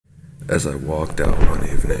As I walked out one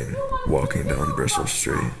evening, walking down Bristol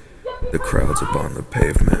Street, the crowds upon the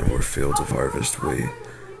pavement were fields of harvest wheat,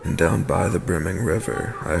 and down by the brimming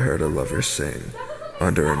river I heard a lover sing,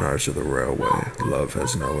 under an arch of the railway, love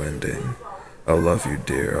has no ending. I'll love you,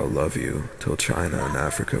 dear, I'll love you, till China and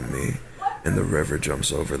Africa meet, and the river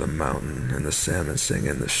jumps over the mountain, and the salmon sing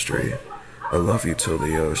in the street. I'll love you till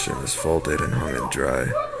the ocean is folded and hung and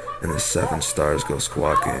dry, and the 7 stars go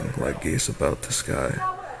squawking like geese about the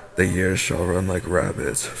sky. The years shall run like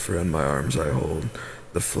rabbits, for in my arms I hold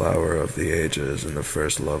the flower of the ages and the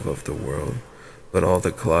first love of the world. But all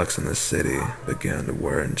the clocks in the city began to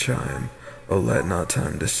whir and chime. Oh, let not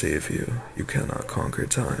time deceive you, you cannot conquer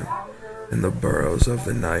time. In the burrows of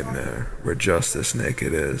the nightmare, where justice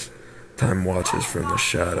naked is, time watches from the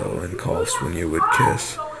shadow and coughs when you would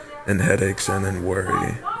kiss. And headaches and in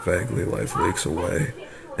worry, vaguely life leaks away,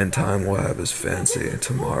 and time will have his fancy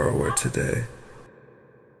tomorrow or today.